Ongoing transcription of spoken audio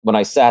when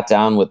I sat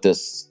down with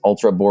this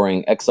ultra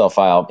boring Excel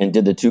file and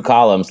did the 2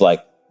 columns,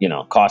 like,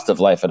 cost of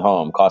life at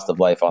home, cost of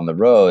life on the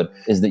road,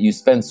 is that you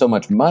spend so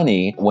much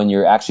money when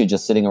you're actually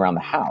just sitting around the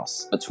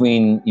house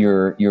between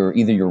your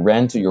either your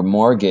rent or your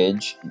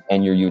mortgage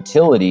and your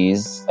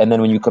utilities. And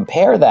then when you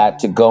compare that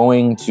to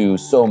going to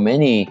so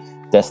many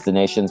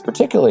destinations,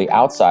 particularly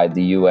outside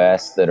the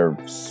US, that are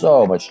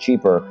so much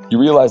cheaper, you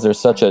realize there's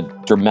such a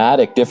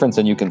dramatic difference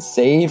and you can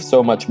save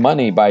so much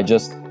money by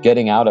just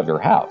getting out of your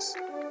house.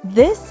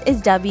 This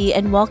is Debbie,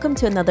 and welcome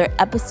to another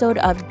episode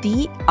of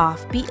The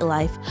Offbeat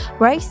Life,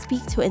 where I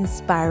speak to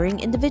inspiring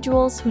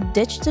individuals who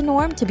ditched the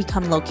norm to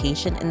become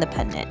location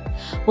independent.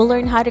 We'll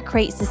learn how to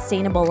create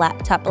sustainable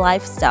laptop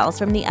lifestyles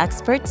from the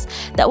experts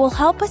that will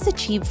help us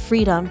achieve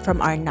freedom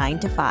from our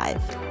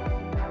 9-to-5.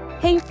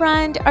 Hey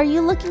friend, are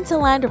you looking to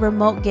land a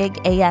remote gig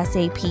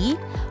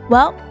ASAP?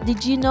 Well,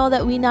 did you know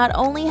that we not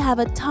only have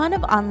a ton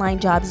of online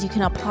jobs you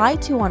can apply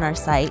to on our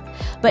site,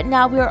 but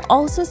now we are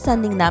also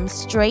sending them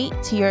straight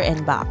to your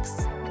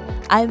inbox.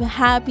 I'm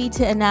happy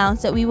to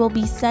announce that we will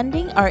be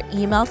sending our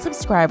email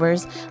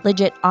subscribers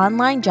legit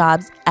online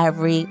jobs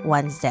every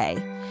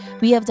Wednesday.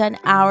 We have done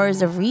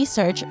hours of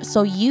research,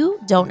 so you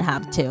don't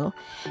have to.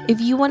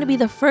 If you want to be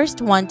the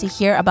first one to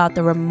hear about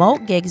the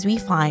remote gigs we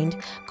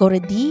find, go to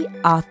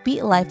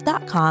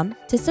theoffbeatlife.com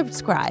to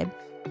subscribe.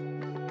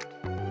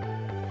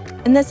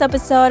 In this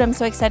episode, I'm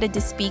so excited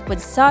to speak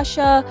with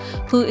Sasha,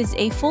 who is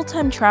a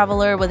full-time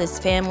traveler with his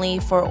family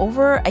for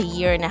over a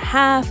year and a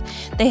half.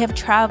 They have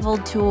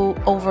traveled to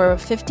over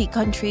 50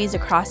 countries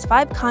across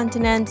 5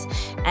 continents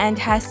and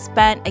has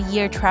spent a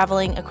year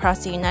traveling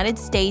across the United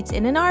States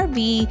in an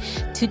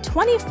RV to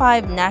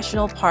 25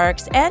 national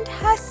parks, and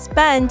has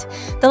spent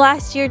the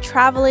last year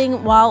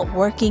traveling while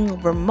working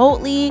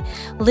remotely,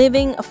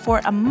 living for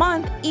a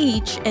month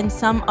each in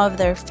some of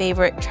their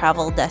favorite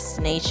travel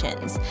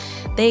destinations.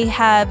 They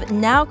have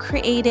now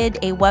created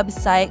a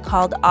website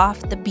called Off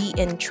the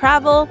Beaten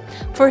Travel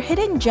for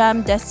hidden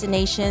gem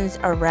destinations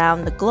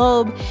around the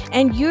globe,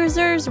 and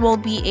users will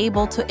be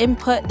able to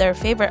input their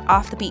favorite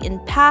off the beaten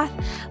path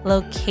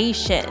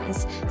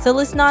locations. So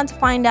listen on to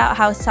find out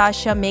how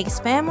Sasha makes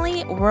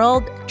family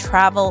world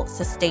travel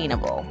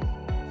sustainable.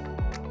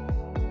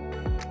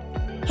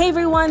 Hey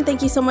everyone,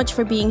 thank you so much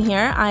for being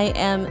here. I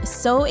am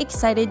so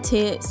excited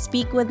to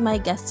speak with my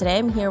guest today.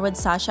 I'm here with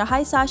Sasha.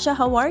 Hi Sasha,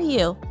 how are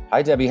you?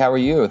 Hi Debbie, how are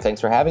you?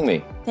 Thanks for having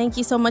me. Thank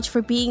you so much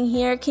for being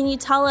here. Can you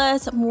tell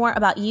us more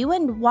about you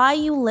and why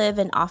you live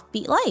an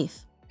offbeat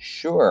life?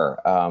 Sure.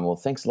 Well,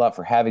 thanks a lot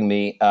for having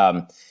me.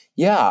 I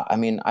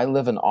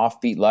live an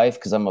offbeat life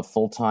because I'm a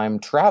full-time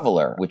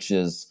traveler, which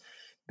has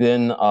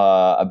been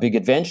a big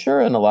adventure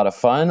and a lot of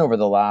fun over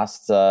the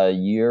last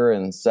year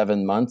and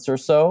 7 months or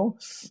so.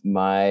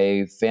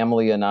 My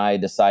family and I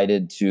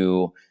decided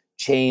to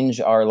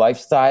change our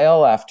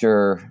lifestyle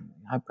after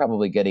I'm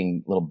probably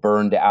getting a little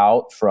burned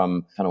out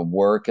from kind of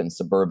work and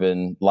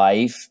suburban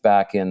life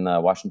back in the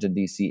Washington,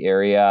 D.C.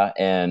 area.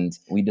 And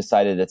we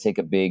decided to take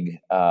a big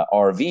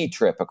RV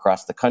trip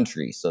across the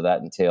country. So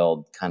that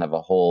entailed kind of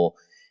a whole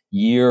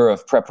year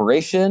of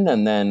preparation.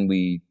 And then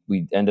we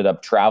ended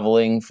up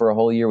traveling for a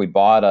whole year. We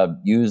bought a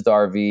used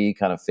RV,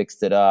 kind of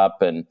fixed it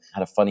up, and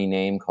had a funny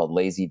name called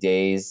Lazy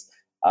Days.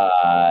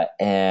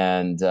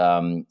 And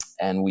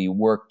we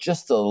worked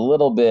just a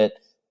little bit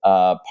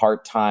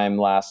part-time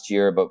last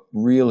year, but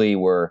really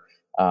we're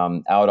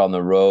out on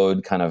the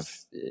road, kind of,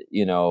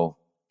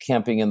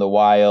 camping in the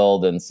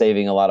wild and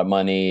saving a lot of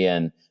money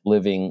and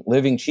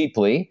living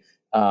cheaply.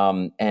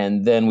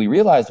 And then we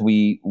realized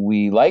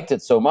we liked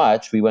it so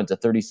much. We went to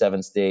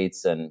 37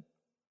 states and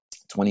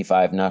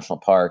 25 national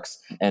parks.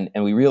 And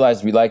we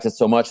realized we liked it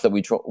so much that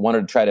we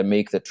wanted to try to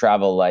make the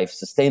travel life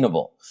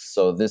sustainable.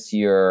 So this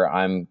year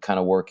I'm kind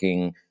of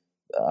working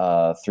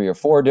 3 or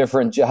 4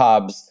 different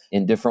jobs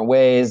in different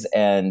ways.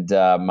 And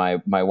my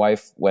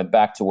wife went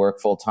back to work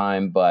full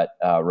time, but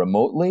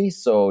remotely.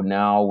 So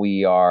now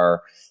we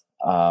are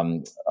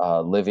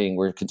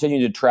we're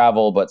continuing to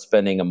travel, but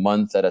spending a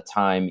month at a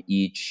time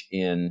each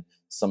in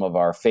some of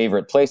our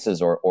favorite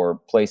places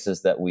or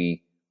places that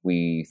we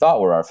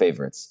thought were our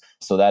favorites.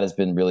 So that has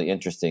been really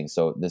interesting.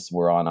 So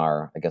we're on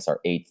our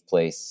 8th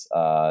place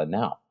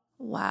now.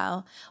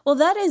 Wow. Well,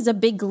 that is a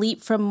big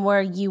leap from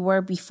where you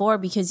were before,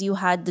 because you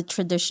had the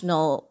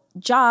traditional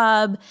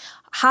job.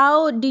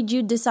 Why did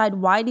you decide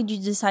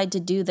to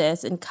do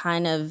this and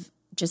kind of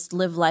just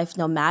live life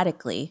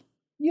nomadically?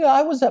 Yeah,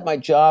 I was at my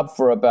job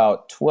for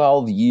about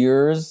 12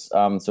 years.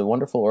 It's a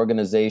wonderful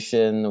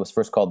organization. It was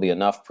first called the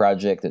Enough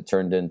Project. It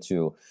turned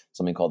into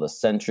something called the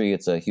Sentry.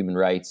 It's a human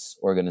rights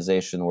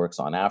organization, works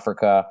on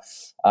Africa.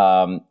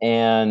 But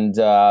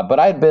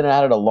I had been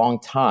at it a long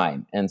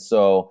time. And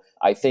so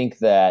I think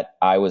that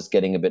I was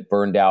getting a bit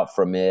burned out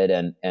from it.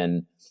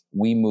 And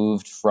we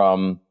moved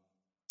from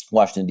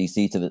Washington,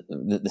 D.C.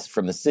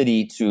 from the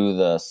city to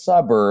the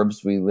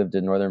suburbs. We lived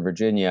in Northern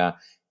Virginia.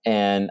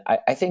 And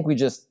I think we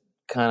just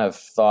kind of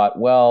thought,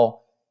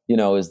 well,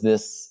 is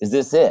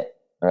this it?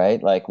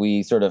 Right? Like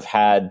we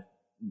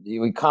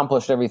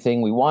accomplished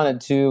everything we wanted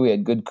to. We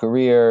had good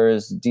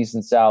careers,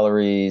 decent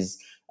salaries,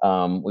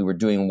 We were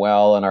doing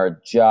well in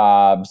our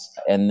jobs.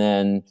 And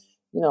then,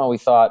 we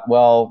thought,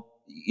 well,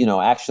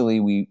 actually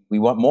we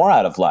want more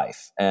out of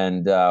life.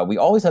 And we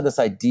always had this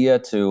idea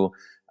to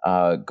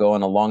go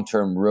on a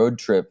long-term road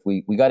trip.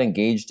 We got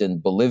engaged in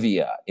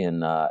Bolivia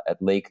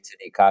at Lake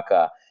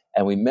Titicaca.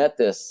 And we met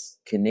this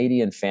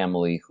Canadian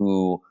family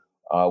who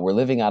were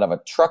living out of a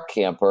truck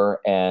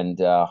camper and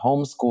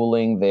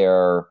homeschooling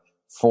their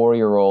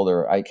 4-year-old,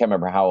 or I can't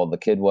remember how old the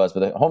kid was,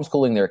 but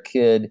homeschooling their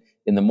kid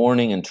in the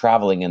morning and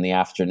traveling in the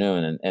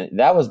afternoon. And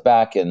that was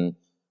back in,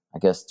 I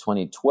guess,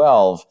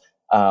 2012.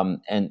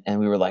 And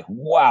we were like,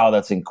 wow,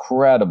 that's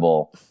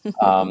incredible.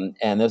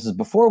 And this is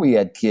before we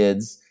had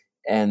kids.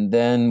 And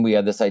then we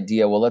had this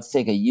idea, well, let's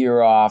take a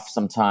year off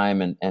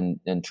sometime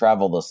and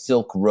travel the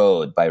Silk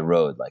Road by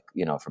road, like,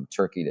 from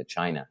Turkey to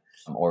China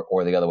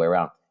or the other way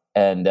around.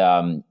 And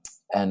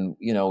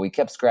we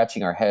kept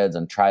scratching our heads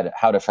on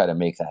how to try to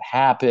make that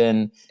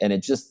happen. And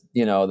it just,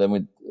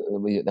 then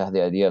we had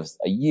the idea of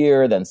a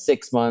year, then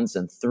 6 months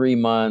and 3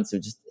 months.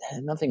 It just,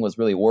 nothing was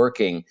really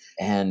working.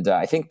 And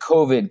I think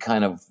COVID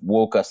kind of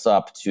woke us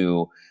up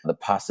to the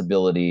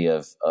possibility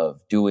of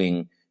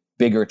doing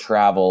bigger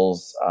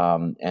travels.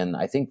 And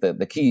I think that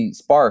the key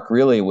spark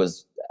really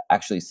was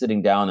actually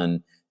sitting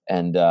down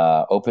and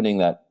opening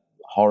that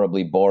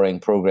horribly boring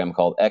program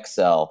called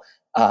Excel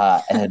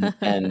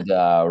and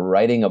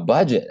writing a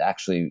budget,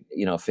 actually,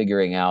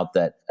 figuring out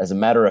that, as a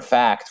matter of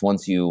fact,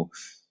 once you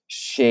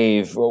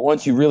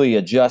really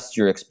adjust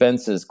your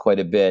expenses quite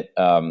a bit,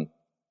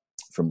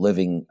 from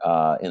living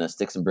in a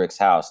sticks and bricks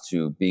house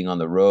to being on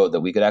the road,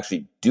 that we could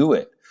actually do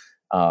it.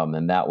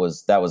 And that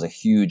was a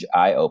huge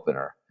eye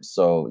opener.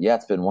 So yeah,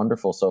 it's been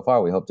wonderful so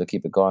far. We hope to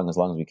keep it going as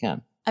long as we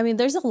can. I mean,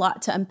 there's a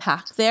lot to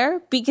unpack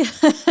there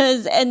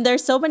and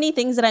there's so many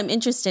things that I'm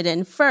interested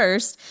in.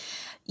 First,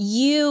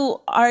 you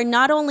are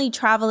not only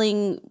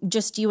traveling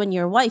just you and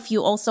your wife,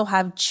 you also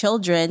have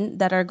children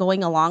that are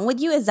going along with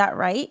you. Is that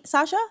right,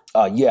 Sasha?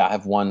 Yeah, I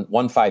have one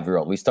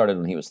 5-year-old. We started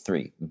when he was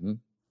 3. Mm-hmm.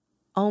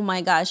 Oh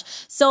my gosh.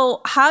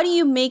 So how do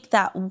you make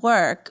that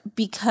work?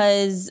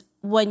 Because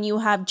when you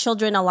have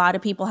children, a lot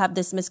of people have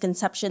this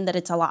misconception that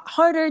it's a lot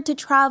harder to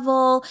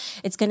travel.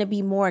 It's going to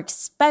be more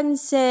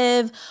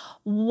expensive.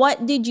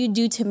 What did you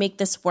do to make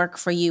this work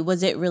for you?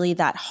 Was it really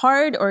that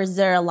hard, or is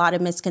there a lot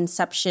of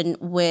misconception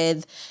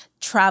with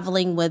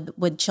traveling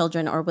with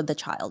children or with the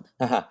child?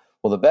 Well,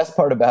 the best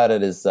part about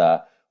it is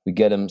we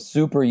get them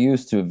super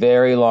used to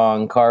very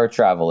long car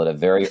travel at a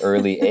very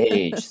early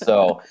age.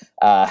 So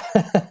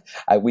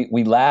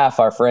we laugh.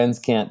 Our friends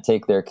can't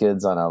take their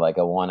kids on a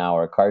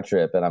 1-hour car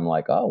trip. And I'm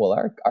like, oh,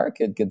 well, our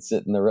kid could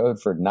sit in the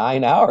road for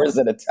 9 hours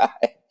at a time.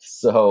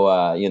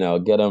 So,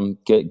 get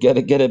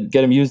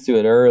them used to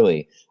it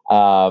early.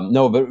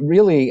 No, but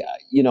really,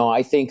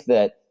 I think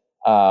that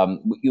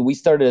we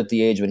started at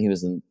the age when he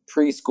was in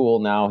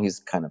preschool. Now he's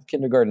kind of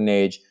kindergarten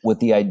age, with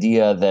the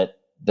idea that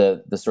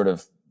the sort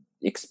of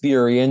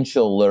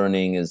experiential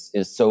learning is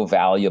so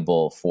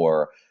valuable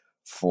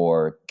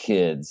for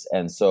kids.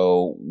 And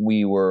so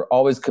we were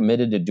always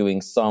committed to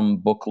doing some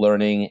book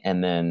learning,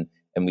 and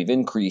we've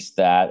increased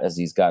that as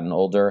he's gotten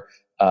older.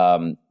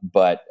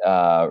 But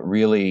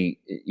really,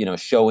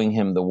 showing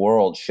him the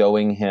world,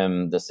 showing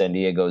him the San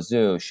Diego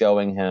Zoo,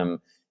 showing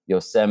him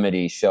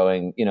Yosemite,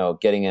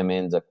 getting him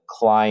into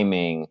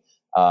climbing.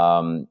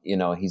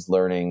 He's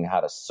learning how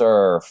to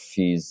surf.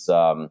 He's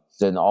done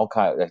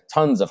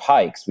tons of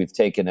hikes. We've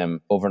taken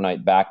him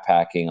overnight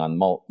backpacking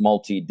on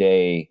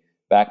multi-day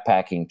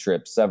backpacking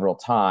trips several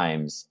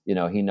times.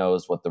 He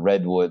knows what the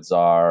redwoods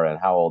are and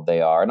how old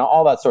they are and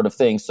all that sort of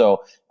thing.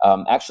 So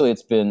actually,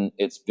 it's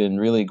been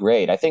really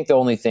great. I think the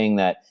only thing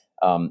that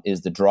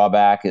is the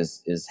drawback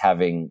is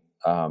having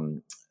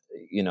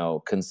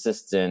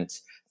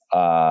consistent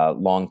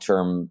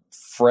long-term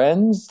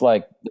friends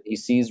like he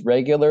sees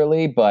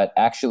regularly, but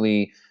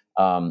actually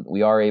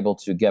we are able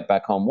to get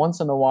back home once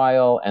in a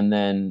while, and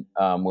then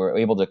we're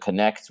able to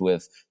connect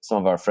with some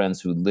of our friends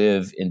who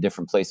live in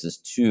different places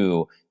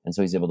too, and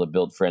so he's able to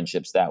build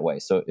friendships that way.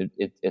 So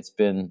it's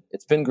been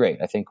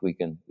great. I think we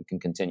can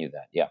continue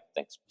that. Yeah,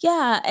 thanks.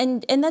 Yeah,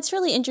 and that's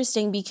really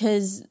interesting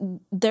because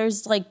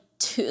there's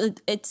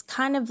it's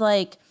kind of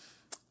like,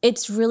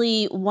 it's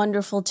really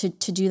wonderful to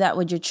do that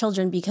with your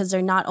children, because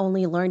they're not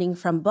only learning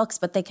from books,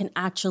 but they can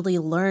actually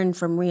learn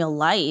from real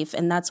life.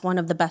 And that's one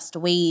of the best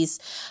ways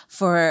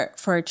for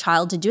a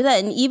child to do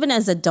that. And even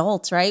as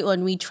adults, right?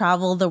 When we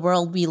travel the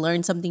world, we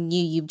learn something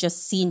new. You've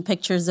just seen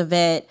pictures of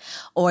it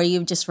or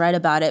you've just read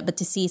about it, but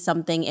to see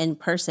something in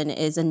person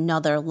is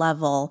another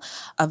level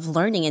of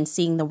learning and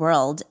seeing the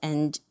world.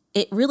 And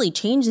it really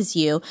changes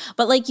you.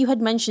 But like you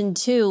had mentioned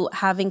too,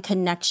 having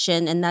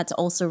connection, and that's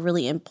also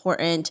really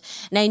important.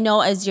 And I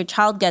know as your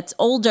child gets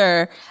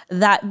older,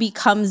 that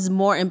becomes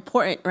more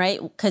important, right?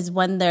 Because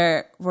when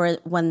they're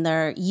when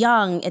they're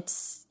young,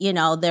 it's,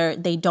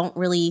 they don't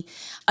really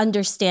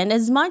understand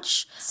as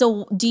much.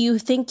 So do you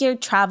think your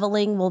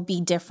traveling will be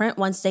different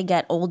once they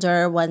get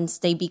older, once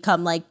they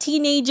become like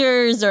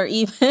teenagers or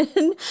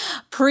even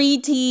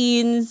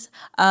preteens?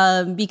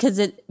 Because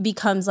it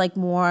becomes like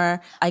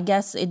more, I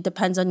guess it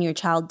depends on your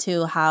child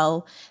too,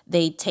 how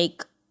they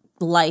take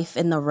life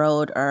in the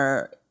road,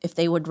 or if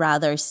they would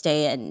rather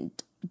stay and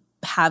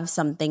have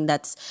something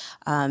that's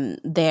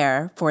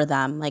there for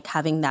them, like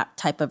having that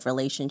type of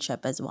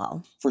relationship as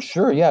well. For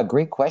sure. Yeah.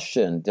 Great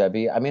question,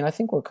 Debbie. I mean, I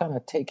think we're kind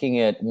of taking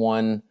it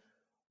one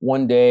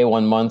day,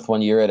 1 month,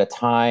 1 year at a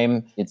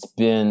time. It's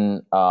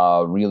been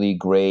really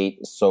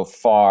great so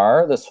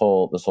far. This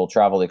whole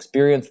travel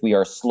experience. We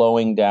are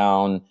slowing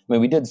down. I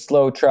mean, we did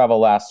slow travel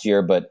last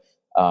year, but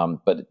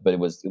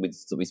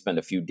we spent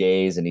a few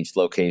days in each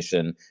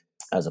location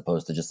as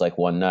opposed to just like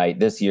one night.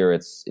 This year,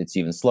 it's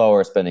even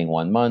slower, spending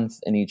 1 month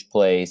in each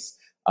place.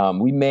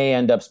 We may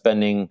end up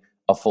spending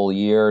a full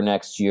year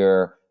next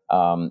year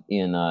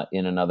in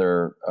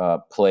another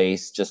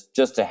place,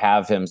 just to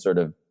have him sort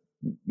of,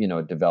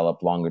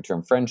 develop longer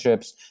term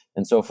friendships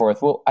and so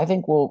forth. I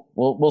think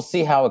we'll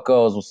see how it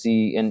goes. We'll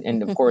see,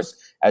 and of course,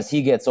 as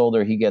he gets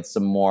older, he gets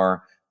some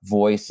more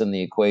voice in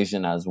the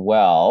equation as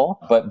well.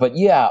 But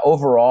yeah,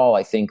 overall,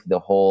 I think the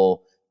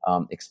whole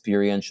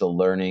experiential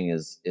learning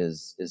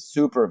is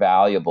super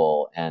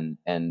valuable, and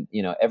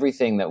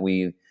everything that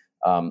we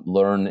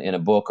learn in a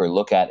book or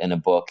look at in a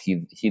book,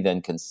 he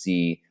then can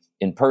see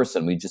in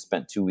person. We just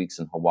spent 2 weeks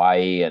in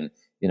Hawaii, and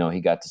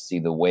he got to see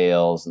the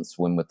whales and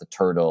swim with the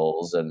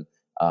turtles and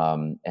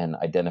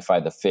identify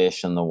the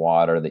fish in the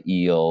water, the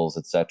eels,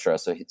 etc.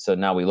 So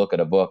now we look at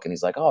a book and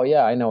he's like, oh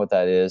yeah, I know what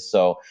that is.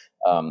 So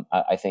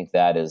I think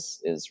that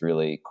is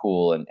really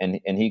cool, and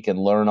he can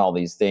learn all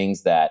these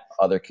things that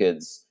other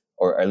kids,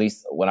 or at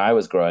least when I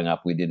was growing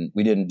up, we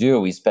didn't do.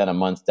 We spent a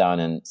month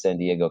down in San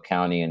Diego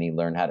County, and he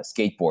learned how to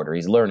skateboard, or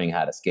he's learning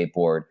how to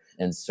skateboard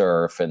and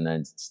surf and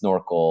then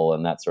snorkel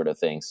and that sort of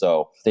thing.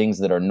 So things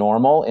that are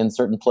normal in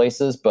certain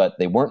places, but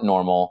they weren't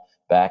normal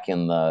back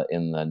in the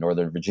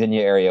Northern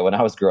Virginia area when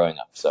I was growing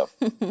up. So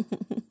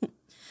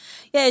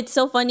Yeah, it's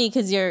so funny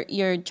because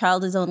your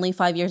child is only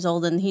 5 years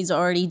old and he's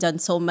already done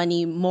so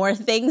many more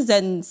things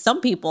than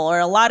some people or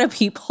a lot of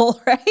people,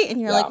 right?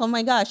 And you're like, oh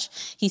my gosh,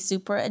 he's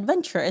super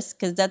adventurous,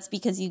 because that's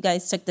because you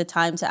guys took the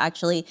time to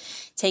actually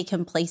take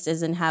him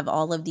places and have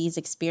all of these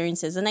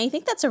experiences. And I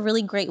think that's a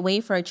really great way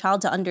for a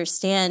child to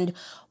understand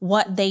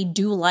what they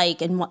do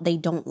like and what they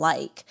don't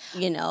like.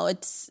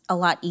 It's a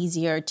lot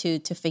easier to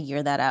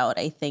figure that out,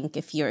 I think,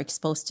 if you're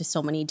exposed to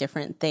so many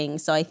different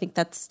things. So I think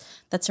that's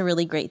a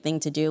really great thing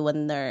to do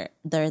when they're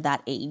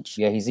that age.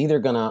 Yeah, he's either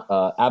going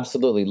to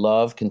absolutely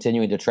love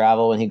continuing to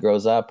travel when he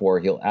grows up, or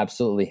he'll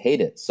absolutely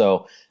hate it.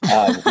 So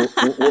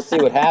we'll see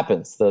what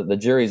happens. The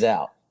jury's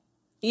out.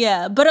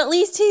 Yeah, but at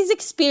least he's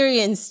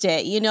experienced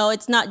it.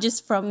 It's not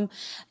just from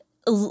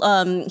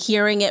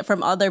hearing it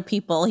from other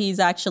people. He's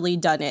actually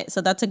done it.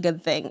 So that's a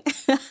good thing.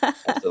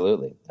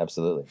 Absolutely.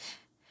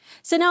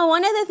 So now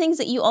one of the things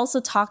that you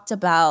also talked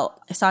about,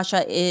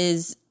 Sasha,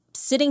 is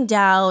sitting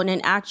down and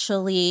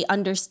actually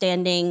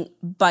understanding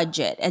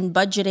budget and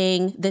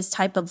budgeting this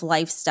type of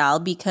lifestyle,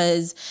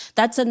 because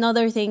that's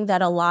another thing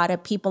that a lot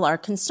of people are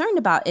concerned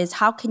about is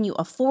how can you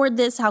afford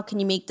this? How can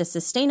you make this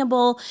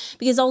sustainable?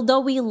 Because although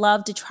we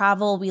love to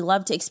travel, we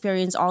love to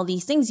experience all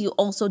these things, you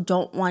also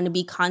don't want to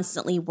be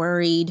constantly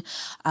worried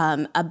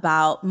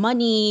about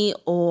money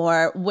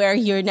or where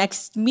your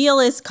next meal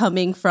is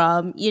coming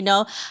from.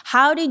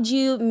 How did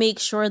you make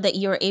sure that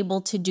you're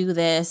able to do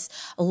this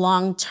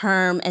long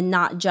term and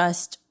not just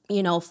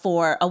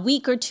for a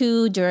week or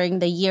two during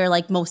the year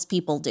like most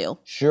people do?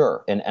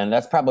 Sure. And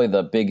that's probably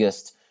the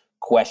biggest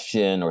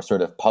question or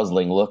sort of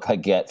puzzling look I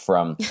get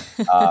from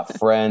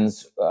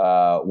friends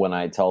when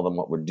I tell them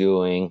what we're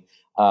doing.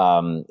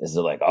 Is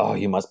they're like, oh,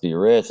 you must be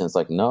rich. And it's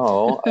like,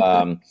 no.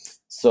 The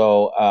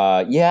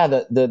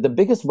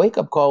biggest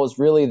wake-up call was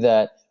really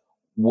that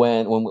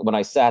when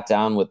I sat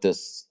down with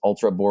this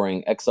ultra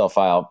boring Excel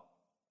file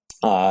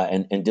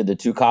and did the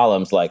 2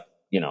 columns, like,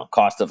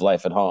 cost of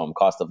life at home,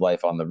 cost of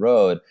life on the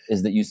road,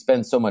 is that you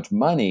spend so much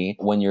money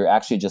when you're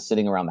actually just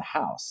sitting around the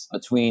house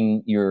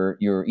between your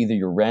either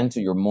your rent or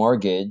your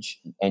mortgage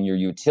and your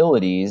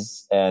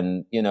utilities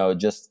and,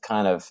 just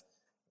kind of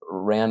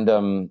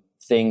random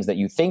things that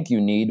you think you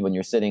need when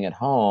you're sitting at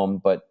home,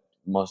 but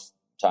most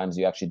times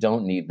you actually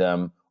don't need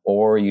them,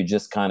 or you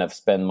just kind of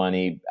spend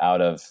money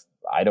out of,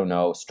 I don't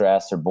know,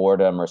 stress or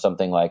boredom or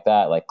something like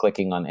that, like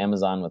clicking on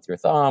Amazon with your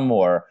thumb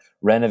or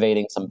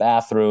renovating some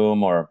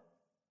bathroom or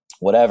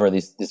whatever.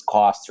 These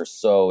costs are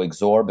so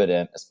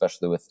exorbitant,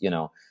 especially with,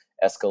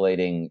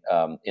 escalating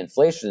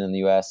inflation in the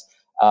US,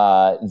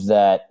 and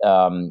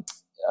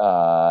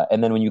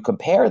then when you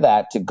compare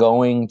that to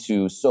going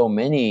to so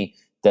many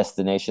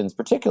destinations,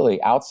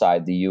 particularly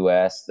outside the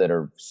US, that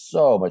are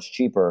so much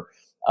cheaper,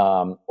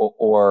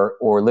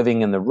 or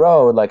living in the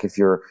road, like if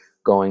you're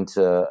going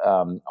to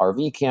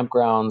RV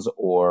campgrounds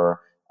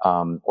or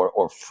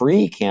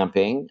free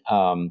camping,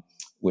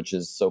 which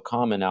is so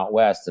common out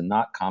west and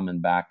not common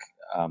back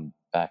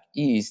back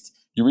east,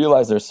 you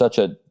realize there's such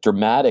a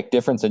dramatic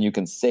difference, and you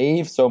can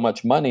save so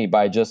much money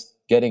by just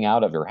getting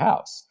out of your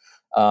house.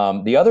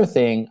 The other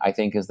thing I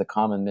think is the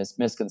common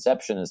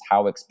misconception is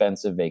how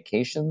expensive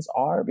vacations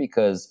are,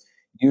 because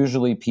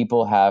usually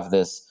people have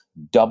this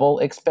double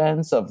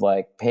expense of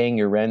like paying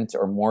your rent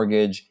or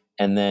mortgage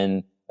and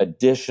then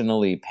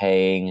additionally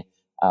paying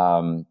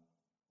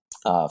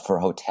for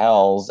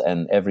hotels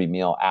and every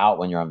meal out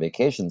when you're on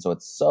vacation. So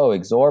it's so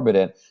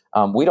exorbitant.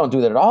 We don't do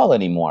that at all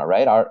anymore,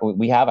 right?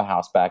 We have a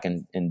house back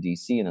in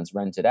DC and it's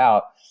rented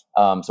out.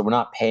 So we're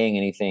not paying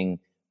anything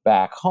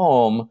back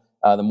home.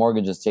 The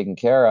mortgage is taken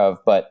care of,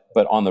 but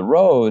on the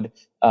road,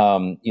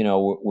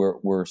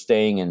 we're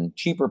staying in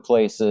cheaper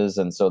places,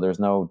 and so there's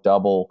no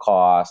double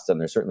cost, and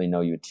there's certainly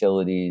no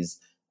utilities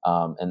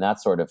and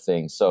that sort of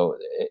thing. So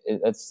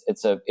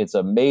it's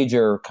a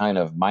major kind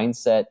of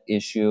mindset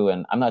issue,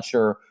 and I'm not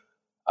sure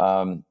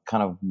kind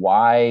of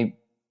why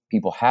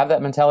people have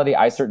that mentality.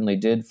 I certainly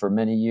did for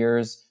many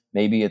years.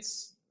 Maybe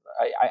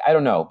I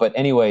don't know, but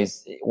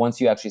anyways,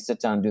 once you actually sit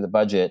down and do the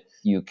budget,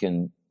 you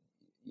can.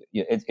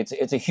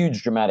 It's a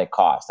huge dramatic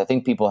cost. I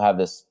think people have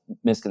this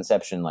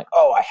misconception like,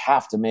 oh, I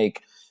have to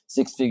make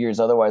six figures,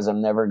 otherwise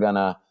I'm never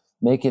gonna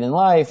make it in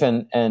life.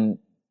 And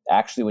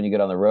actually, when you get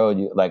on the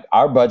road, like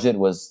our budget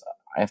was,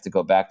 I have to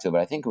go back to it,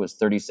 but I think it was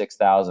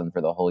 $36,000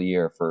 for the whole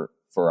year for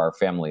our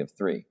family of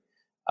three.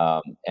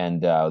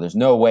 And there's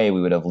no way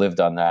we would have lived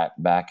on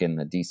that back in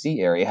the DC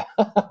area.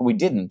 We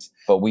didn't,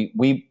 but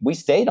we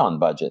stayed on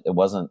budget. It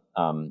wasn't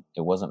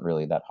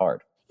really that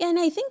hard. And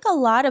I think a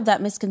lot of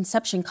that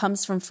misconception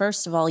comes from,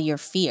 first of all, your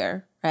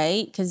fear,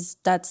 right? Because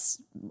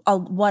that's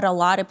what a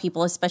lot of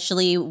people,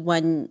 especially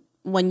when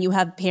you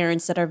have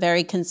parents that are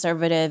very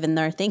conservative and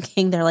they're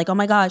thinking, they're like, oh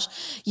my gosh,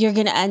 you're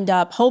going to end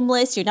up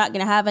homeless. You're not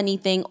going to have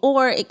anything.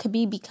 Or it could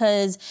be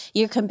because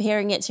you're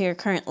comparing it to your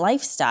current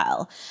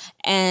lifestyle.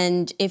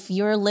 And if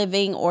you're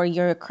living or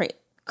you're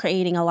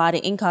creating a lot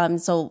of income.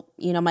 So,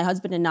 my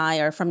husband and I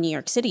are from New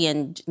York City,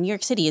 and New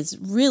York City is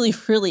really,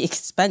 really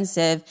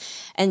expensive.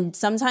 And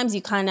sometimes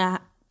you kind of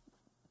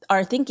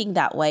are thinking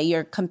that way.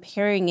 You're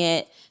comparing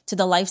it to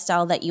the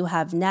lifestyle that you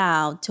have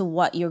now to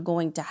what you're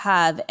going to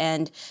have.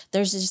 And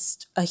there's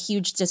just a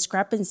huge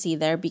discrepancy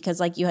there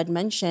because like you had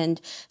mentioned,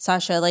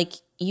 Sasha, like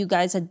you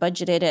guys had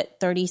budgeted at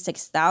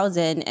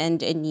 $36,000,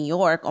 and in New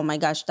York, oh my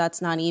gosh,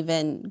 that's not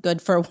even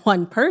good for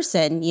one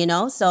person,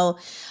 So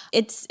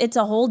it's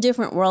a whole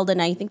different world.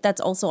 And I think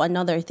that's also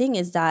another thing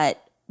is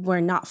that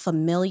we're not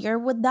familiar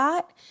with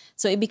that.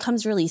 So it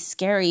becomes really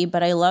scary.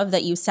 But I love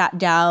that you sat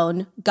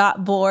down,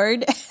 got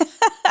bored.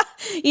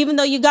 Even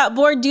though you got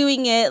bored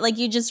doing it, like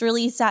you just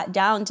really sat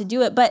down to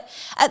do it. But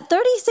at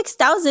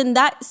 $36,000,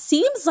 that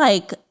seems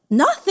like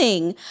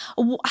nothing.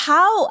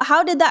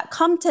 How did that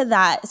come to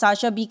that,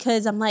 Sasha?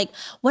 Because I'm like,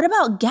 what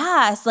about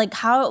gas? Like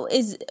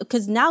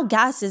because now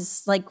gas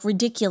is like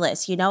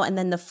ridiculous, and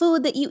then the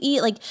food that you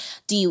eat, like,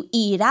 do you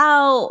eat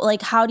out?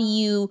 Like, how do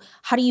you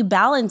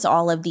balance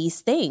all of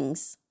these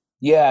things?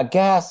 Yeah,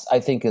 gas, I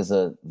think, is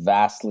a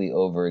vastly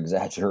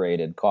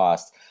over-exaggerated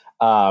cost.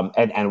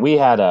 And we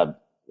had an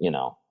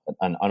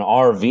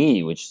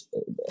RV,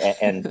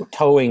 and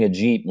towing a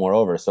Jeep,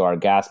 moreover. So our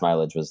gas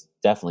mileage was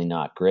definitely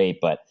not great.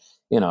 But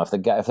if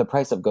the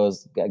price of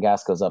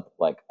gas goes up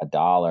like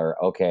 $1,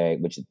 okay,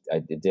 which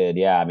it did,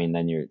 yeah. I mean,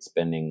 then you're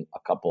spending a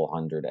couple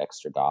 $100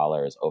 extra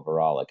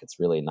overall. Like it's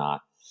really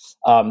not.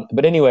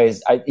 But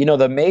anyways,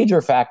 the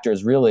major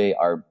factors really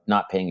are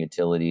not paying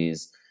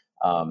utilities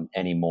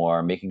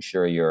anymore, making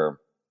sure you're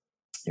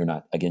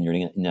not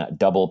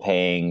double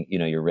paying,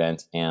 your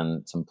rent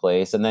and some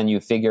place, and then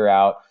you figure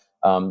out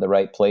the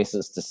right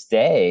places to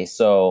stay.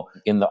 So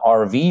in the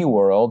RV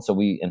world, so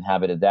we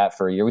inhabited that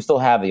for a year. We still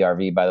have the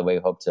RV, by the way.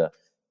 We hope to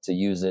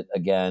use it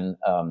again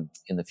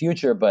in the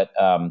future. But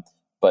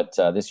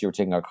this year we're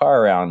taking our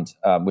car around,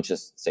 which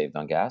is saved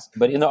on gas.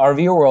 But in the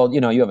RV world,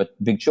 you have a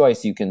big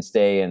choice. You can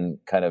stay in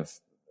kind of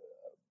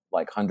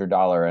like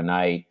 $100 a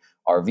night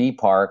RV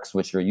parks,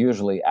 which are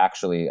usually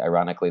actually,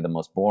 ironically, the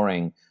most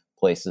boring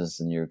places,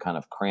 and you're kind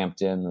of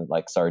cramped in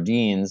like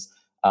sardines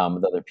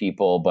with other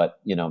people. But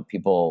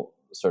people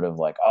sort of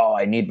like, oh,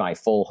 I need my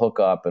full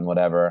hookup and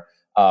whatever.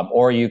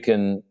 Or you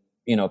can,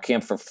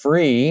 camp for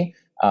free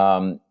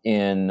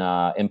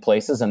in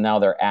places, and now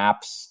there are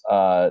apps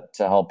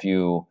to help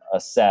you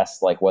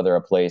assess like whether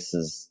a place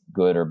is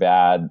good or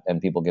bad,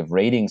 and people give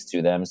ratings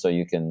to them, so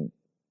you can.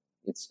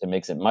 It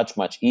makes it much,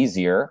 much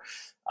easier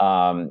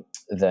than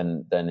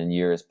in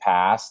years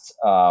past.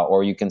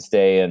 Or you can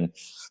stay in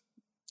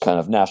kind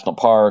of national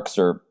parks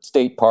or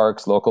state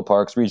parks, local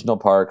parks, regional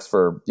parks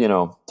for,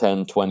 $10,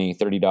 $20,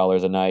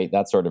 $30 a night,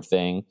 that sort of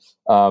thing.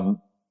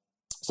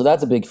 So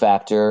that's a big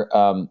factor.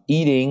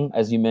 Eating,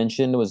 as you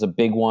mentioned, was a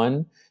big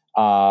one.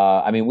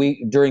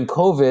 During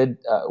COVID,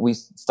 we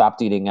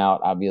stopped eating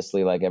out,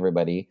 obviously, like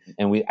everybody.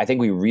 And I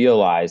think we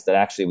realized that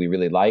actually we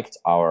really liked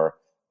our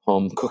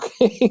home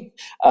cooking.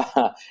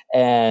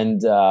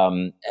 And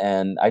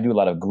I do a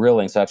lot of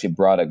grilling. So I actually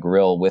brought a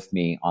grill with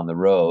me on the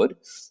road. It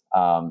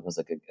was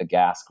like a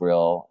gas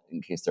grill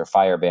in case there are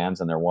fire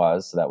bans, and there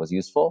was, so that was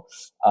useful.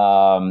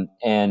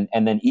 And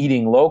then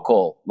eating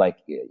local, like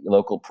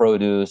local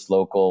produce,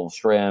 local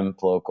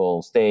shrimp,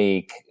 local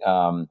steak,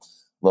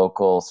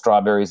 local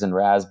strawberries and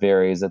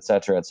raspberries, et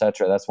cetera, et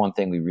cetera. That's one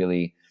thing we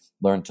really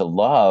learned to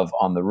love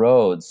on the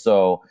road.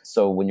 So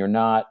when you're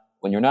not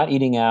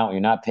eating out, when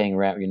you're not paying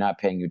rent, when you're not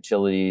paying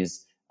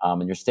utilities,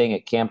 and you're staying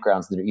at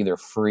campgrounds that are either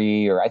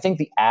free, or I think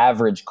the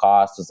average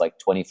cost is like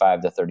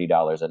 $25 to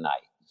 $30 a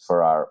night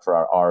for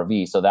our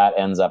RV. So that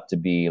ends up to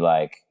be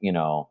like,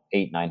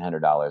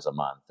 $800-900 a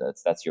month.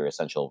 That's your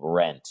essential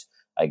rent,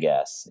 I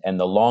guess. And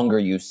the longer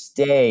you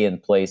stay in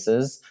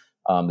places,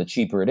 the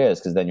cheaper it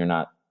is, because then you're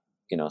not,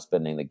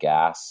 spending the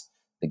gas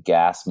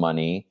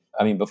money.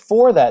 I mean,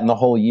 before that, and the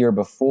whole year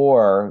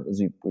before, as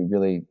we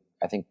really,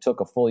 I think, took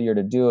a full year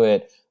to do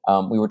it,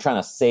 we were trying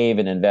to save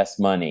and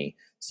invest money.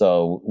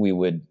 So we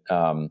would,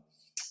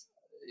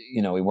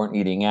 we weren't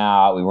eating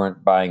out, we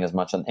weren't buying as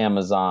much on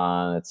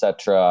Amazon, et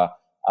cetera.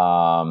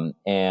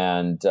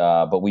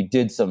 But we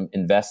did some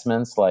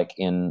investments like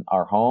in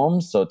our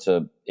homes, so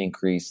to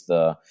increase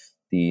the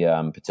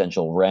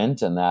potential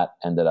rent, and that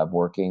ended up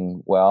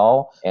working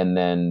well. And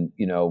then,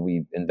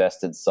 we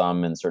invested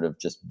some in sort of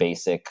just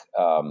basic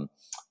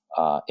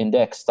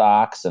index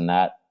stocks, and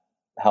that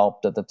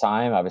helped at the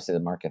time. Obviously,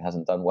 the market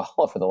hasn't done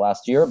well for the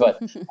last year,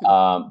 but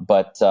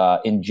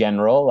in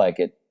general, like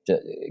it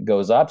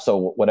goes up.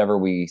 So whatever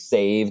we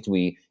saved,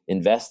 we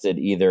invested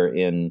either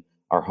in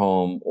our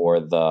home or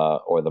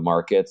the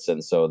markets.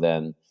 And so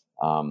then,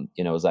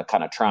 it was that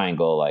kind of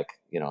triangle, like,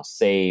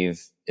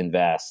 save,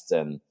 invest,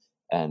 and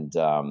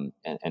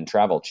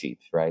travel cheap,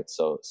 right?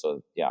 So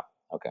yeah,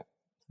 okay.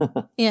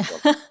 Yeah.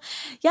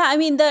 Yeah. I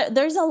mean,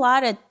 there's a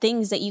lot of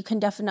things that you can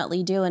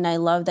definitely do. And I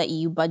love that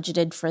you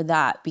budgeted for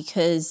that,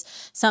 because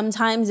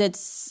sometimes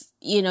it's,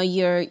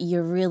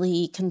 you're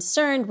really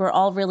concerned. We're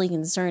all really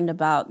concerned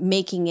about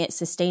making it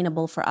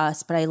sustainable for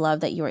us. But I love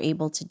that you were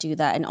able to do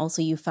that. And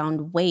also you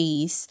found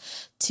ways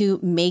to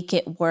make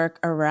it work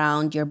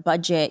around your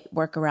budget,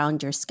 work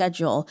around your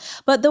schedule.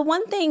 But the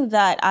one thing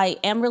that I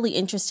am really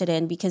interested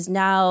in, because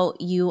now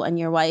you and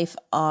your wife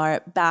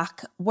are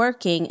back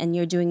working and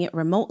you're doing it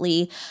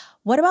remotely,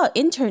 what about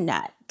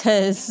internet?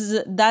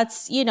 Because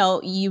that's,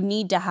 you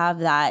need to have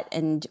that.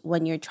 And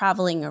when you're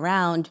traveling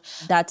around,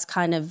 that's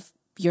kind of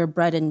your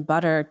bread and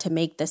butter to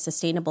make this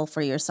sustainable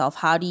for yourself.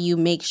 How do you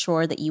make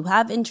sure that you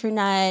have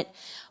internet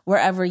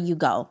wherever you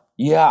go?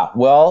 Yeah,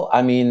 well,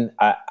 I mean,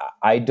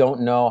 I don't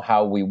know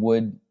how we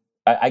would.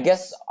 I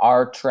guess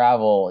our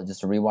travel,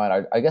 just to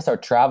rewind, I guess our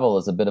travel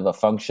is a bit of a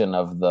function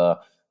of the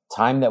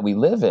time that we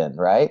live in,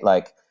 right?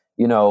 Like,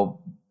 the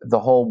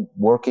whole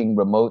working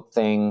remote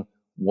thing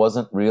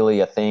wasn't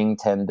really a thing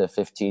 10 to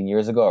 15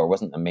 years ago, or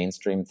wasn't a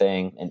mainstream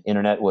thing, and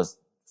internet was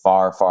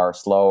far, far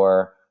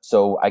slower.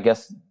 So I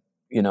guess,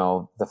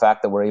 the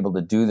fact that we're able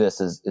to do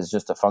this is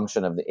just a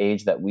function of the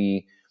age that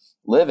we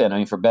live in. I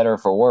mean, for better or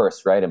for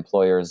worse, right?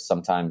 Employers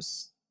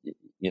sometimes,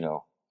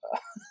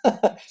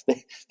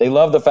 they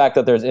love the fact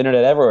that there's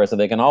internet everywhere, so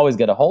they can always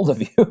get a hold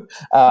of you.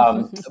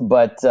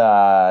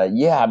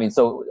 Yeah, I mean,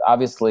 so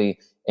obviously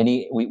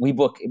we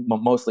book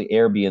mostly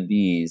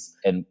Airbnbs,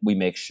 and we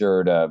make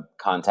sure to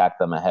contact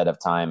them ahead of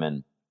time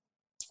and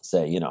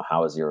say,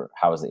 how is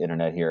the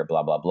internet here,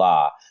 blah, blah,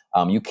 blah.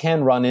 You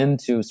can run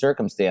into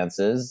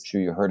circumstances. I'm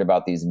sure you heard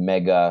about these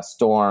mega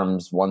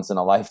storms, once in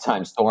a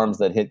lifetime storms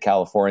that hit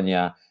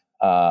California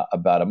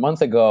about a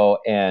month ago,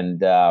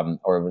 and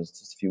or it was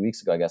just a few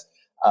weeks ago, I guess.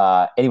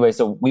 Anyway,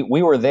 so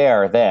we were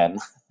there then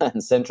in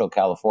Central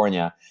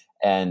California,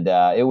 and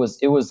it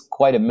was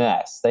quite a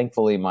mess.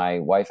 Thankfully, my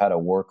wife had a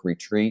work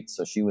retreat,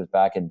 so she was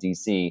back in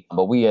DC.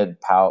 But we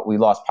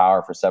lost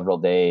power for several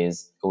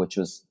days, which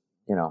was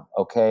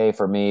okay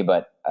for me,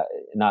 but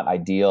not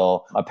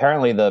ideal.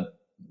 Apparently,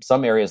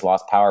 some areas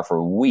lost power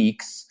for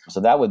weeks, so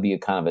that would be a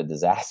kind of a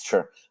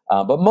disaster.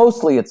 But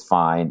mostly it's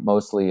fine.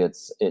 Mostly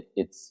it's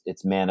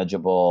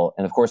manageable.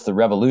 And of course, the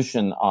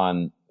revolution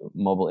on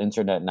mobile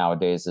internet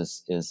nowadays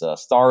is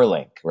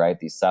Starlink, right?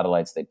 These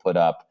satellites they put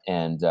up,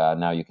 and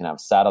now you can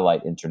have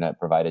satellite internet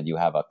provided you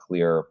have a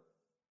clear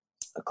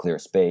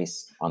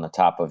space on the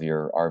top of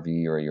your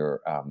RV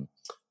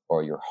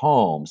or your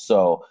home.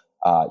 So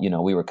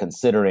we were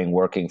considering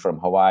working from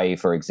Hawaii,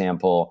 for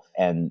example,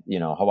 and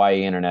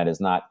Hawaii internet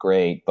is not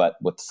great, but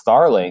with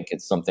Starlink,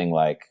 it's something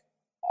like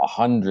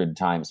 100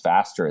 times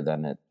faster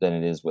than it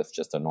is with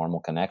just a normal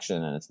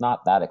connection, and it's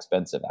not that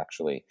expensive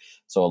actually.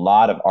 So a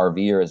lot of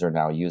RVers are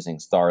now using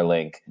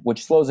Starlink,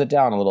 which slows it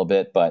down a little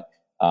bit, but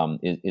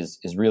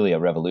is really a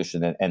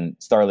revolution. And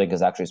Starlink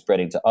is actually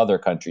spreading to other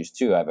countries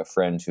too. I have a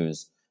friend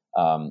who's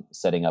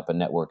setting up a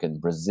network in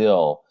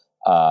Brazil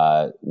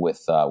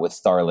with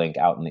Starlink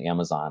out in the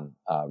Amazon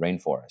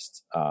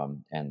rainforest,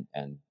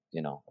 and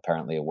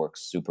apparently it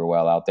works super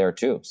well out there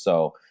too.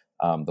 So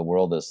the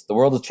world is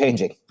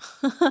changing.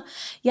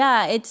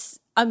 Yeah, it's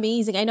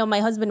amazing. I know my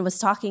husband was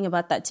talking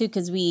about that too,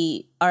 because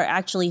we are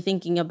actually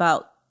thinking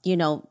about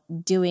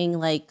doing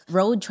like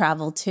road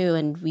travel too.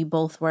 And we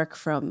both work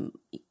from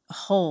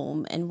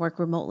home and work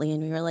remotely.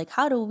 And we were like,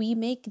 how do we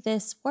make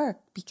this work?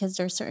 Because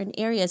there are certain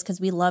areas,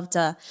 because we love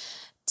to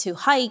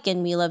hike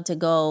and we love to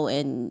go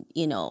and,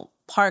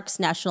 parks,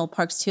 national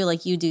parks too,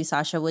 like you do,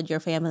 Sasha, with your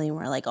family. And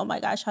we're like, oh my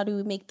gosh, how do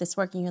we make this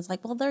work? And he was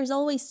like, well, there's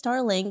always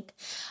Starlink.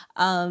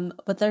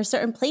 But there are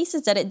certain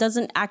places that it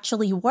doesn't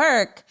actually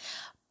work.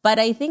 But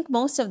I think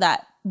most of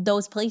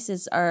those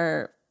places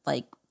are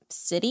like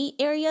city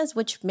areas,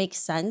 which makes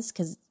sense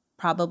because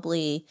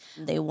probably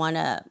they want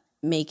to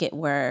make it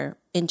where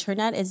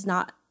internet is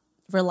not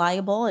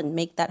reliable and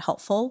make that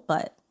helpful.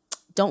 But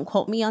don't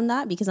quote me on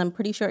that because I'm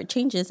pretty sure it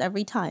changes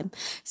every time.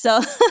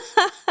 So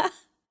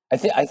I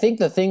think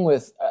the thing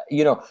with,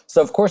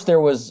 so of course there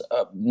was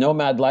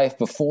Nomad Life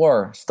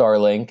before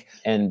Starlink,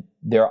 and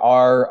there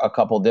are a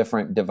couple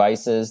different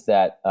devices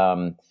that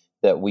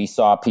we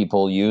saw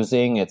people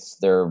using.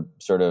 They're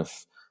sort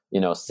of,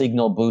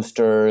 signal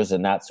boosters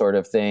and that sort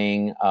of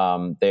thing.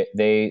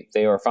 They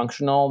are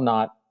functional,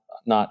 not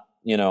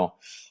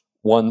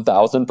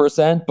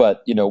 1,000%,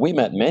 but, we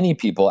met many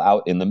people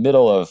out in the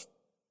middle of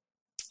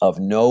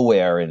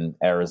nowhere in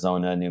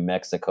Arizona, New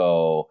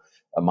Mexico,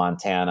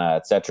 Montana,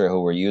 et cetera,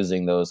 who were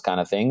using those kind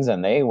of things,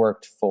 and they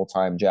worked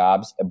full-time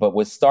jobs. But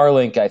with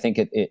Starlink, I think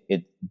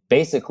it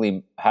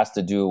basically has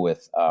to do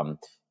with,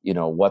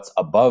 what's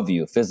above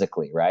you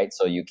physically, right?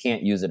 So you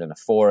can't use it in a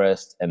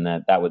forest, and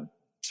that would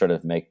sort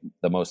of make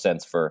the most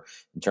sense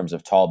in terms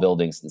of tall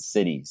buildings and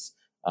cities.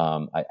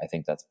 I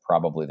think that's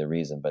probably the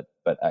reason, but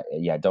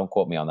yeah, don't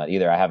quote me on that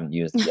either. I haven't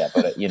used it yet,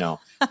 but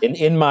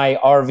in my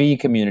RV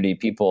community,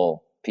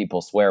 people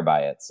swear by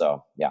it.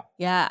 So yeah.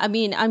 Yeah. I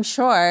mean, I'm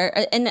sure.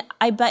 And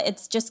I bet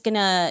it's just going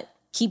to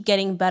keep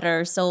getting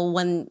better. So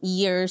when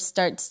years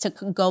starts to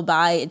go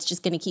by, it's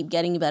just going to keep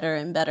getting better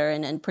and better.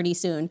 And then pretty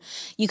soon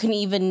you can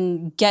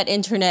even get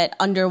internet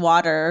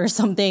underwater or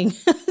something.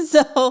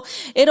 So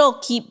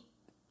it'll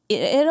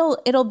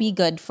be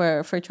good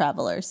for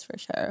travelers for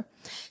sure.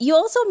 You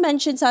also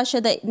mentioned,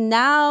 Sasha, that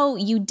now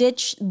you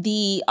ditch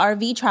the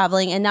RV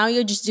traveling and now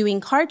you're just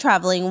doing car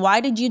traveling. Why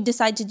did you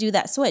decide to do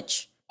that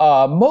switch?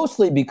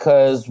 Mostly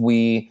because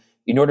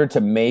in order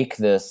to make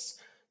this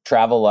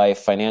travel life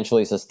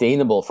financially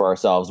sustainable for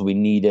ourselves, we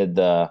needed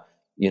the,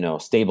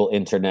 stable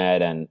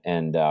internet and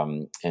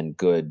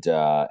good,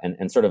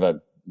 and sort of a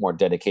more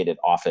dedicated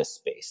office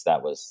space.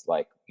 That was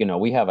like,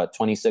 we have a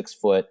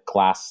 26-foot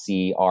Class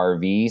C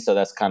RV. So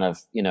that's kind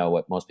of,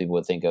 what most people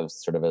would think of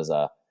sort of as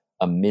a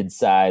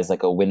mid-size,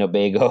 like a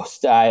Winnebago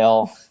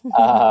style,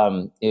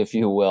 if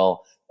you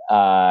will.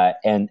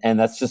 And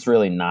that's just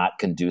really not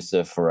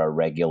conducive for a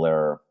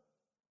regular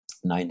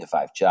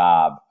 9-to-5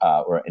 job,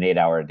 or an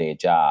 8-hour-a-day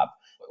job.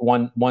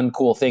 One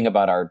cool thing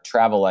about our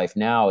travel life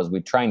now is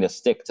we're trying to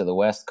stick to the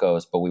West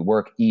Coast, but we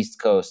work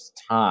East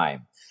Coast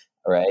time,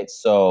 right?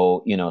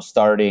 So,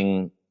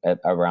 starting at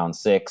around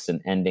 6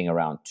 and ending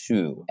around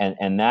 2.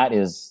 And that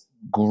is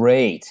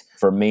great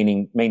for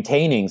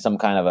maintaining some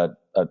kind of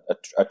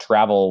a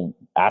travel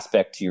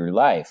aspect to your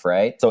life,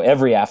 right? So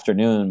every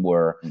afternoon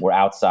we're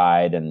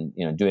outside and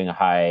doing a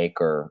hike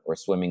or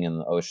swimming in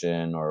the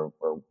ocean or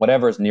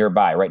whatever's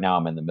nearby. Right now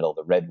I'm in the middle of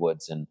the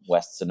Redwoods in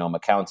West Sonoma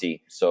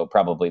County, so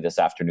probably this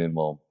afternoon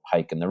we'll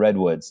hike in the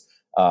Redwoods.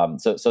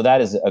 So that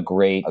is a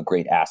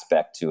great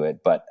aspect to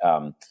it. But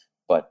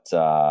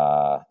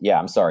yeah,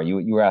 I'm sorry,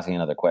 you were asking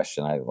another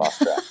question. I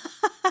lost track.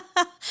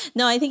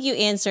 No, I think you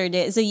answered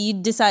it. So you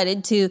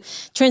decided to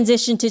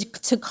transition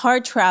to car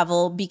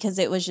travel because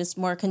it was just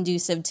more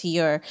conducive to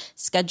your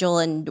schedule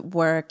and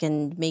work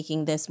and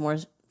making this more,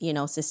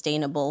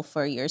 sustainable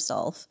for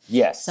yourself.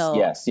 Yes,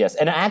 yes.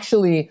 And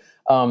actually,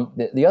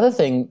 the other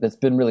thing that's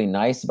been really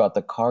nice about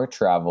the car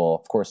travel,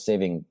 of course,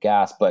 saving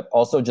gas, but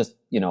also just,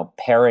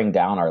 paring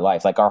down our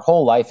life. Like our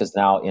whole life is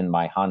now in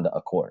my Honda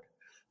Accord.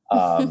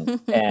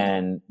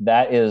 And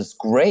that is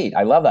great.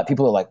 I love that.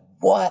 People are like,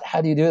 what?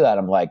 How do you do that?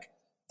 I'm like,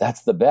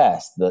 that's the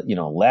best.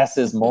 Less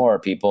is more,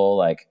 people.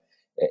 Like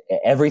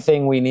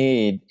everything we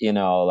need, we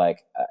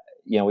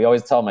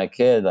always tell my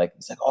kid, like,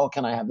 he's like, oh,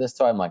 can I have this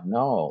toy? I'm like,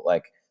 no,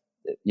 like,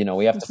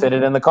 we have to fit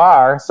it in the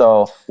car.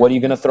 So what are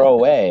you going to throw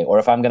away? Or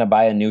if I'm going to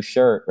buy a new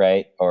shirt,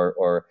 right?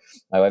 Or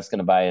my wife's going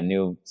to buy a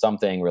new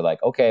something, we're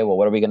like, okay, well,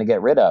 what are we going to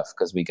get rid of?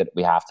 Because we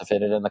have to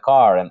fit it in the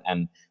car.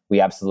 And we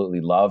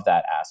absolutely love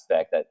that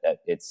aspect that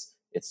it's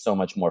so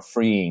much more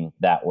freeing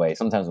that way.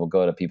 Sometimes we'll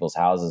go to people's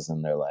houses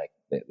and they're like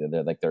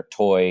their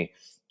toy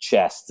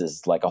chest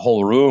is like a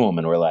whole room.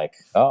 And we're like,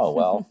 oh,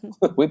 well,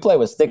 we play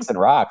with sticks and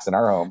rocks in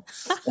our home.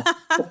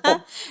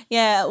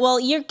 Yeah. Well,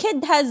 your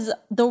kid has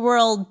the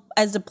world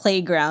as a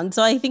playground.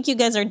 So I think you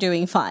guys are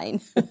doing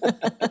fine.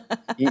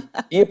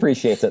 He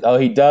appreciates it. Oh,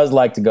 he does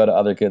like to go to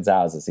other kids'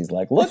 houses. He's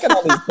like, look at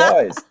all these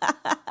toys.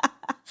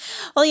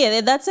 Well,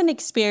 yeah, that's an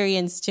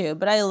experience too,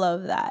 but I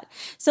love that.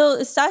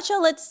 So, Sasha,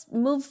 let's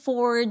move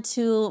forward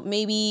to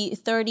maybe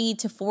 30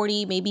 to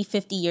 40, maybe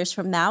 50 years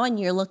from now, and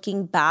you're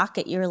looking back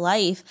at your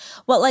life.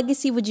 What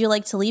legacy would you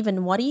like to leave,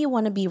 and what do you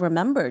want to be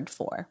remembered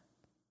for?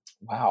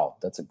 Wow,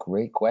 that's a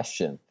great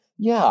question.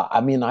 Yeah, I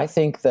mean, I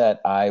think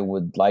that I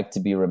would like to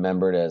be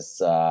remembered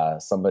as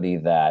somebody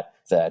that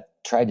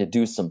tried to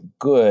do some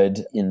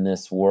good in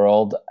this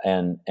world,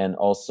 and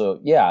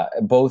also, yeah,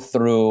 both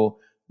through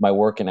my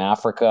work in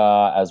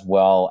Africa as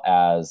well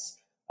as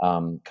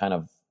kind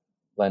of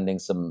lending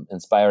some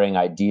inspiring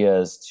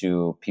ideas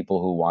to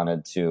people who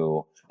wanted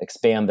to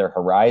expand their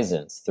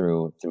horizons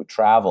through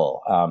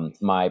travel.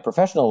 My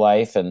professional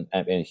life and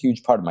a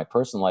huge part of my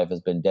personal life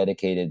has been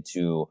dedicated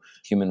to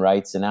human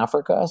rights in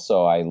Africa.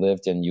 So I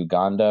lived in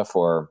Uganda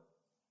for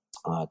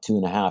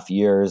 2.5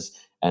 years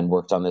and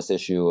worked on this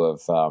issue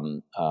of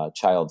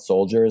child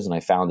soldiers. And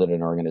I founded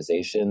an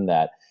organization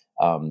that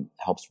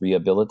helps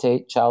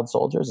rehabilitate child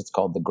soldiers. It's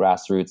called the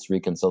Grassroots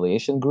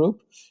Reconciliation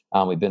Group.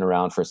 We've been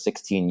around for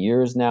 16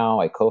 years now.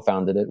 I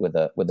co-founded it with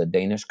a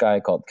Danish guy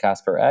called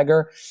Kasper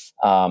Egger,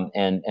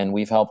 and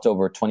we've helped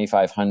over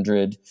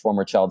 2,500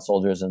 former child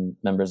soldiers and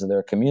members of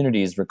their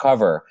communities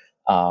recover.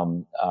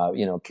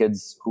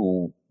 Kids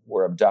who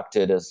were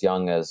abducted as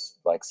young as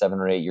like 7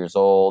 or 8 years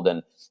old,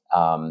 and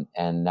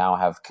now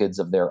have kids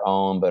of their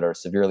own, but are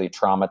severely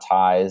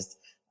traumatized.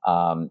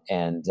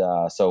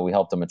 So we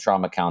help them with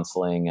trauma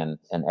counseling and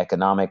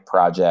economic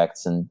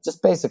projects and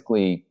just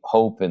basically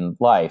hope in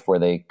life where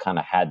they kind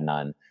of had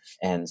none.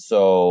 And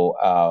so,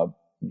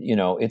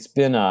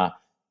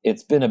 it's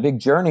been a big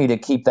journey to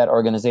keep that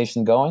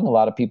organization going. A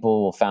lot of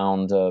people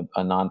found a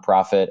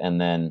nonprofit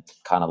and then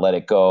kind of let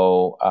it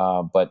go.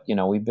 But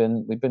we've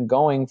been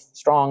going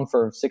strong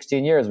for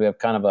 16 years. We have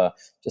kind of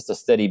just a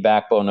steady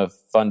backbone of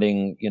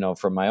funding,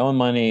 from my own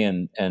money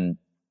and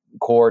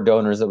core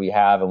donors that we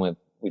have. And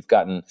we've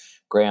gotten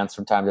grants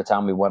from time to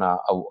time. We won an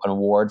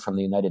award from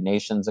the United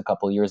Nations a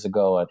couple of years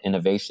ago, an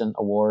innovation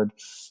award.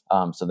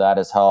 So that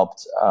has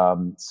helped.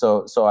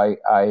 So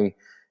I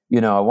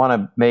want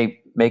to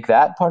make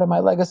that part of my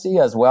legacy,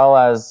 as well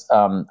as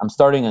I'm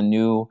starting a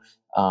new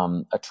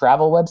a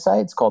travel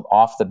website. It's called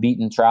Off the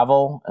Beaten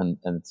Travel, and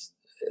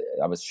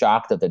I was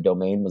shocked that the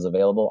domain was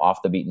available,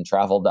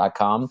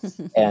 offthebeatentravel.com,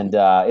 and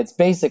it's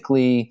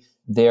basically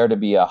there to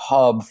be a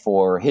hub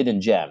for hidden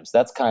gems.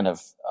 That's kind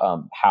of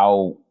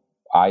how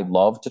I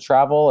love to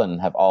travel and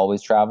have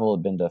always traveled.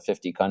 I've been to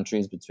 50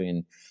 countries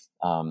between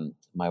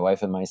my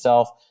wife and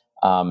myself,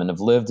 and have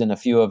lived in a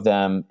few of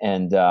them,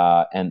 and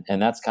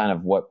that's kind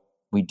of what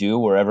we do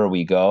wherever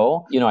we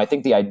go. I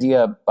think the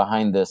idea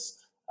behind this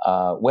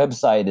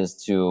website is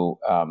to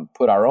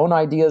put our own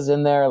ideas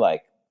in there,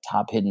 like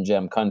top hidden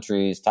gem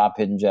countries, top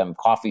hidden gem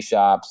coffee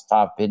shops,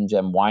 top hidden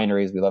gem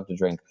wineries. We love to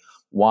drink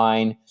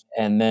wine.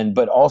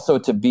 But also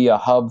to be a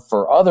hub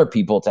for other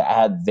people to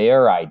add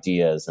their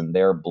ideas and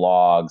their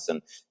blogs.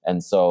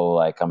 And so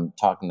like I'm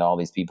talking to all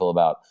these people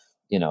about,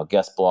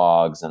 guest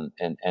blogs and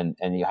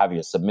you have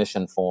your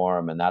submission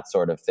form and that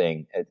sort of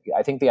thing.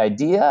 I think the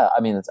idea,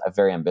 it's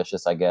very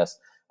ambitious, I guess,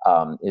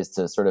 is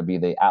to sort of be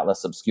the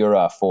Atlas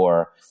Obscura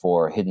for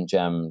hidden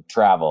gem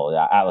travel.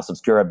 Atlas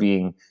Obscura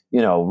being,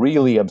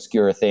 really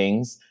obscure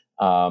things.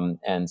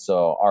 And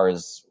so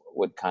ours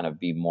would kind of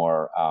be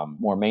more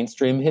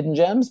mainstream hidden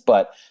gems,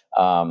 but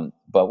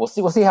we'll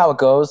see how it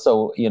goes.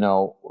 So,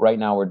 right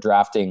now we're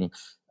drafting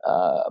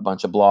a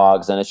bunch of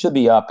blogs, and it should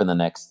be up in the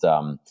next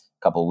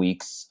couple of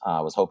weeks.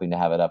 I was hoping to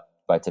have it up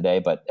by today,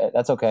 but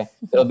that's okay.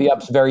 It'll be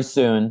up very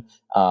soon.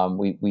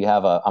 We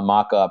have a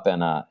mock-up,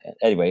 and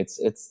anyway,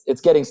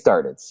 it's getting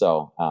started.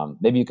 So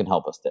maybe you can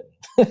help us, Debbie.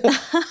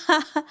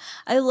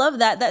 I love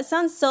that. That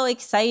sounds so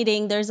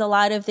exciting. There's a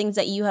lot of things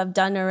that you have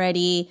done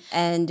already,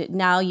 and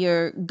now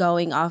you're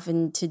going off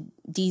into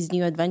these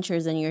new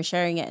adventures and you're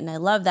sharing it. And I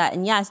love that.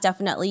 And yes,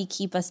 definitely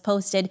keep us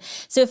posted.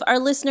 So if our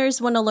listeners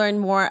want to learn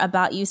more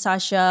about you,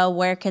 Sasha,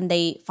 where can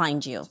they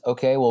find you?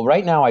 Okay, well,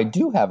 right now I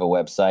do have a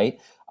website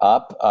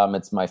up.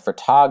 It's my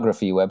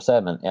photography website.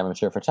 I'm an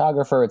amateur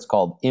photographer. It's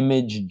called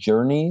Image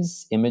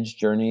Journeys,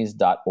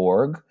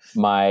 imagejourneys.org.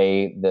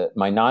 My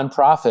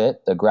nonprofit,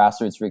 the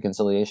Grassroots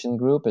Reconciliation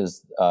Group,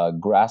 is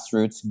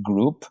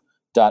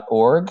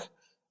grassrootsgroup.org.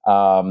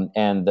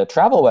 And the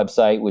travel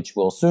website, which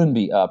will soon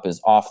be up,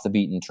 is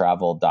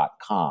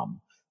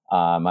offthebeatentravel.com.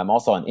 I'm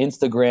also on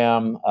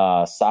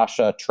Instagram,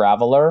 Sasha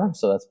Traveler.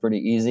 So that's pretty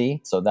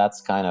easy. So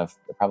that's kind of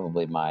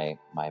probably my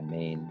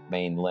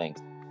main link.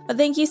 Well,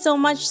 thank you so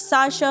much,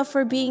 Sasha,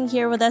 for being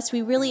here with us.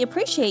 We really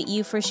appreciate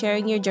you for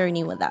sharing your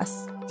journey with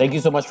us. Thank you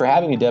so much for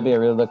having me, Debbie. I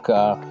really look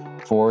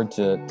forward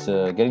to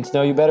getting to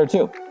know you better,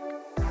 too.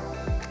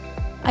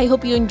 I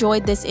hope you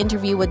enjoyed this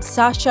interview with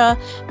Sasha.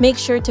 Make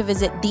sure to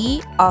visit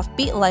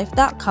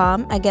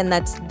theoffbeatlife.com. Again,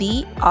 that's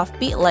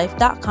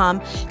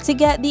theoffbeatlife.com to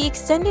get the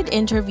extended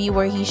interview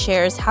where he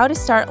shares how to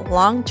start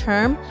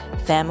long-term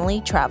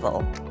family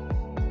travel.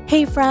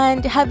 Hey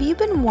friend, have you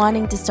been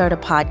wanting to start a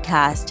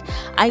podcast?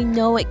 I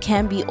know it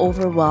can be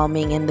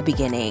overwhelming in the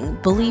beginning.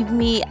 Believe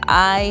me,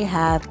 I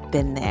have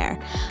been there.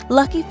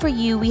 Lucky for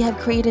you, we have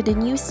created a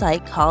new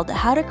site called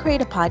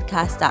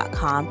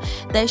howtocreateapodcast.com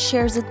that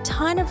shares a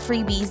ton of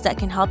freebies that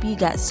can help you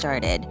get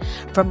started.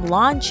 From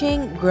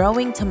launching,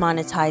 growing to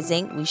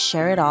monetizing, we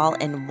share it all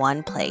in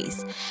one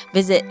place.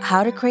 Visit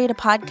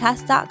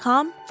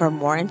howtocreateapodcast.com for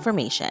more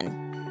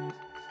information.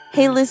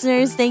 Hey,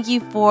 listeners, thank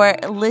you for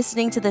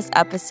listening to this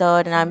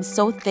episode, and I'm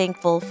so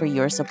thankful for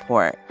your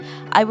support.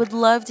 I would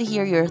love to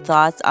hear your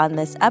thoughts on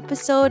this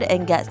episode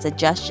and get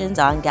suggestions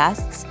on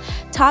guests,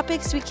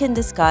 topics we can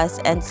discuss,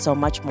 and so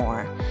much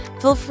more.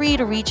 Feel free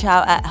to reach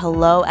out at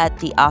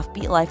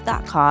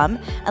hello@theoffbeatlife.com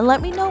and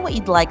let me know what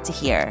you'd like to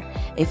hear.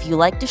 If you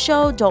like the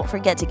show, don't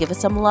forget to give us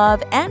some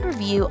love and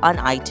review on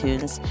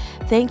iTunes.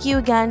 Thank you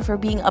again for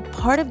being a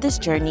part of this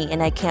journey,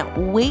 and I can't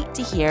wait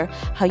to hear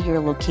how your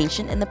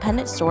location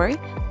independent story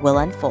will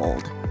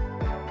unfold.